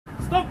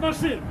Stop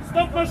machine!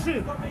 Stop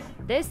machine!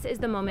 This is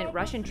the moment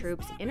Russian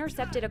troops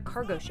intercepted a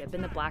cargo ship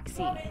in the Black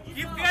Sea.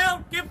 Keep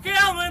calm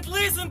and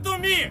listen to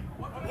me!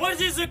 What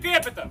is the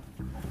captain?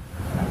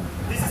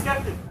 This is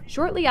captain.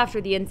 Shortly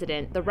after the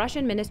incident, the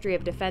Russian Ministry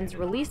of Defense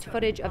released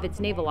footage of its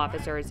naval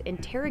officers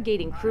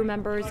interrogating crew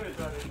members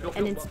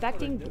and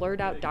inspecting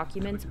blurred-out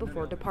documents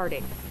before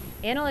departing.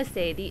 Analysts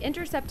say the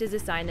intercept is a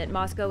sign that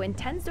Moscow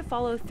intends to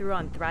follow through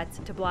on threats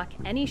to block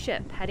any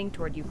ship heading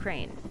toward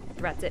Ukraine,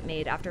 threats it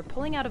made after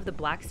pulling out of the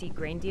Black Sea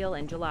grain deal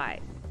in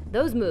July.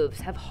 Those moves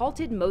have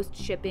halted most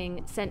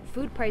shipping, sent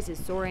food prices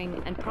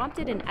soaring, and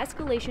prompted an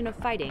escalation of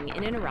fighting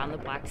in and around the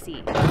Black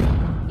Sea.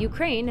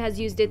 Ukraine has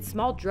used its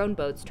small drone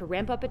boats to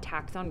ramp up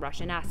attacks on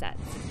Russian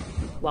assets,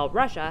 while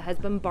Russia has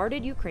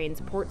bombarded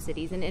Ukraine's port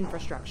cities and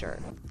infrastructure.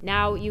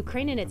 Now,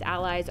 Ukraine and its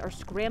allies are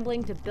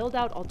scrambling to build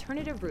out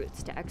alternative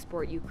routes to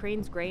export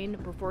Ukraine's grain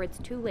before it's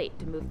too late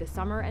to move the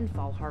summer and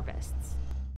fall harvests.